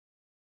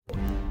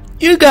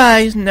You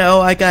guys know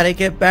I gotta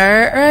get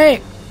Barret,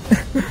 right?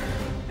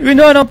 Even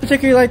though I don't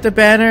particularly like the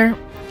banner,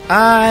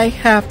 I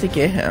have to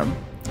get him.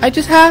 I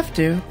just have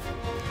to.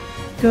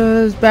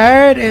 Because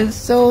Barret is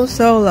so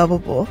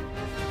lovable.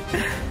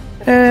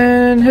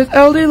 And his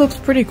LD looks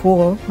pretty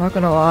cool, not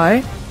gonna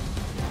lie.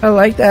 I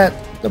like that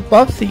the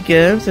buffs he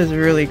gives is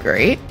really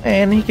great,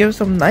 and he gives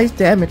some nice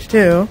damage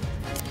too.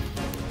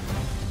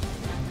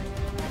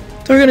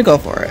 So we're gonna go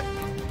for it.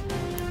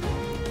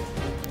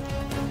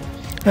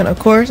 And of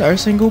course, our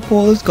single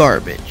pull is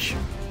garbage.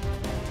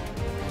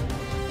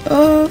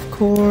 Of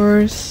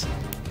course.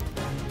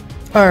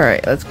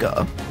 Alright, let's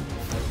go.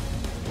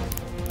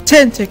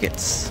 10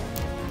 tickets.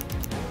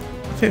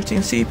 15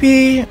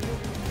 CP.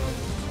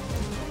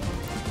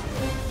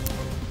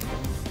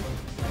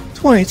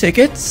 20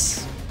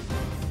 tickets.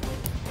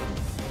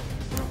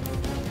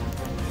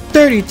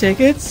 30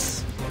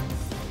 tickets.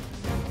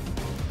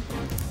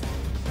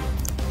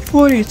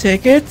 40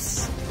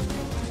 tickets.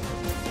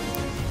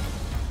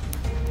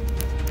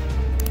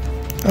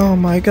 Oh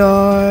my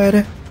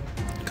god.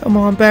 Come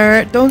on,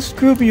 Barret, don't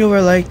screw me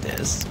over like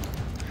this.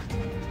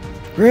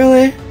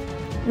 Really?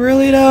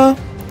 Really though?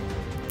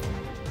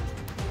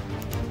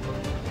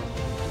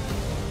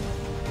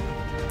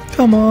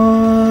 Come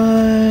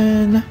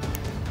on.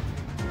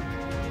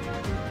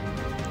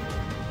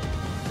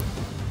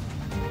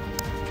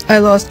 I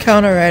lost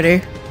count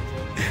already.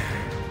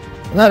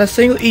 Not a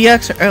single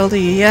EX or LD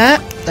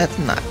yet. That's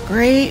not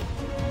great.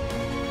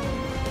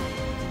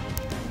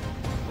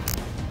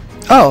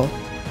 Oh,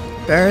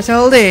 Barret's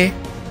LD.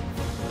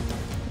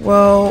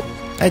 Well,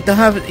 I don't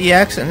have an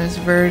EX in this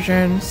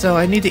version, so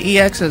I need the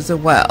EX as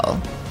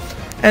well.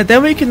 And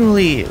then we can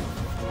leave.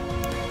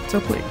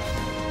 So please.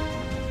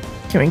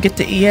 Can we get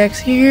the EX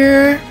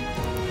here?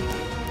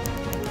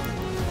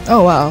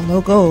 Oh wow,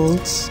 no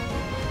golds.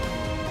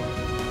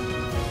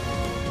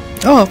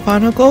 Oh,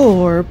 final gold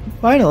orb.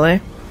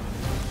 Finally.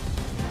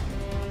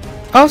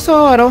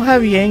 Also, I don't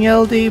have Yang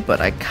LD,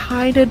 but I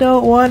kinda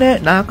don't want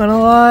it, not gonna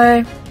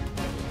lie.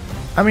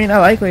 I mean, I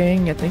like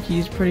Yang, I think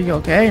he's pretty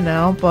okay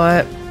now,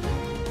 but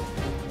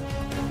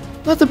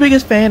not the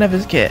biggest fan of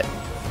his kit.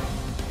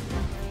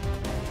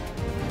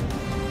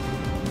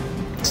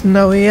 It's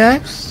no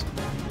EX?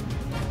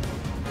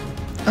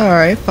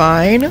 Alright,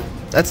 fine.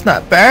 That's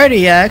not Barret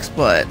EX,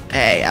 but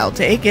hey, I'll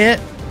take it.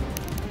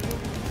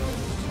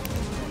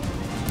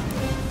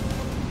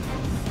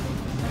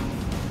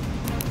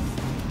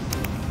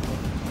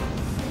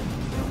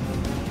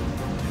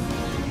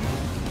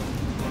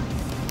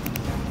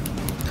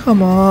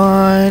 Come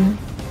on.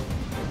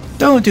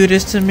 Don't do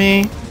this to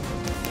me.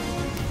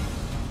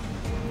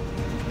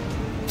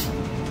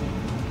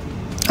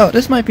 Oh,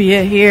 this might be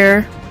it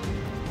here.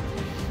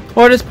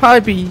 Or this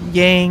probably be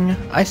Yang.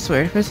 I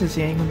swear, if this is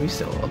Yang, I'm gonna be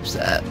so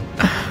upset.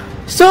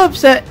 So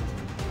upset!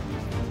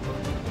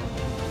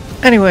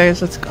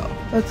 Anyways, let's go.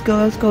 Let's go,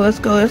 let's go, let's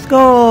go, let's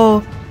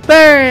go!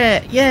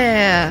 Barret!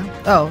 Yeah!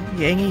 Oh,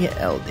 Yang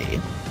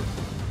LD.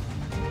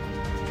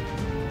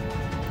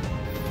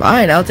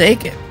 Fine, I'll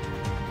take it.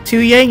 2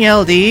 Yang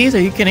LDs? Are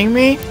you kidding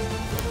me?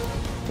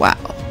 Wow.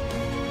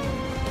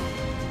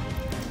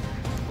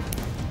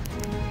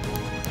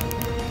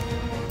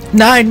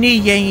 Now I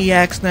need Yang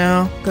EX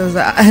now, because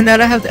now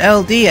that I have the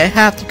LD, I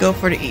have to go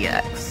for the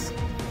EX.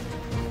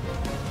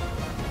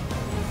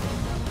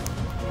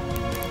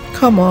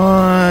 Come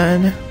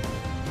on.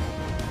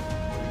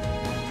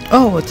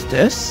 Oh, what's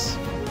this?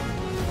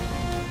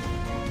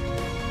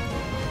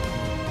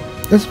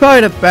 It's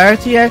probably the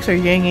Barret EX or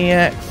Yang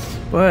EX,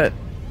 but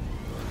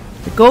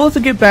the goal is to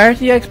get Barret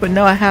EX, but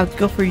now I have to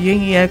go for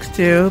Yang EX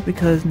too,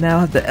 because now I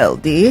have the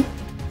LD.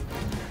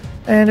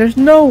 And there's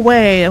no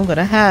way I'm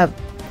gonna have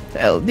the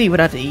LD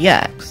without the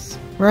EX,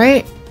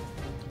 right?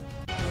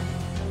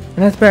 And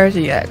that's Barret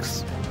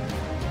EX.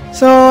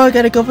 So I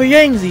gotta go for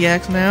Yang's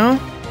EX now.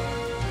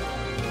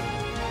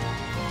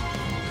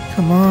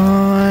 Come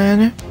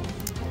on.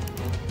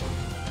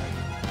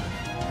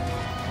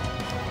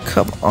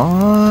 Come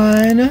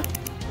on.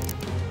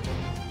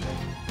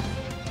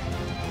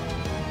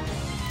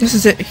 This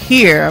is it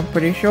here, I'm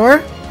pretty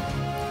sure.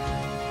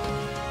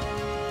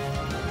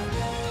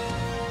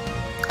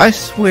 I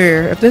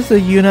swear, if this is a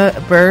unit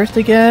burst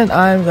again,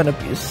 I'm gonna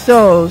be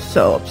so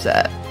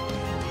upset.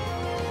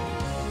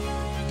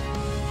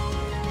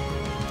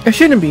 It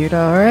shouldn't be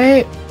though,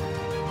 right?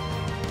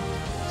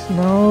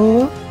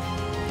 No.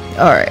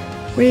 Alright,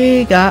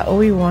 we got what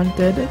we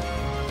wanted.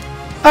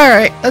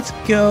 Alright, let's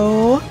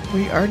go.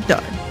 We are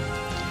done.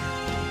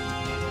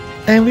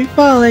 And we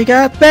finally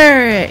got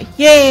Barret!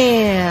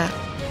 Yeah!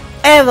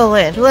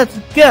 Avalanche, let's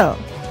go!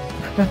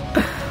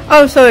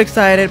 I'm so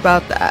excited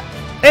about that.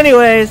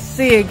 Anyways,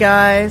 see you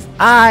guys.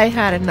 I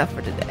had enough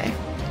for today.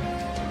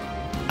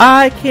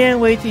 I can't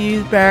wait to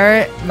use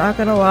Barret, not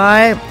gonna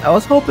lie. I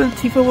was hoping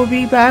Tifa would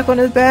be back on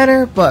his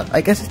banner, but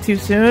I guess it's too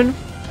soon.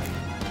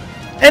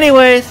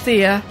 Anyways,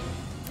 see ya.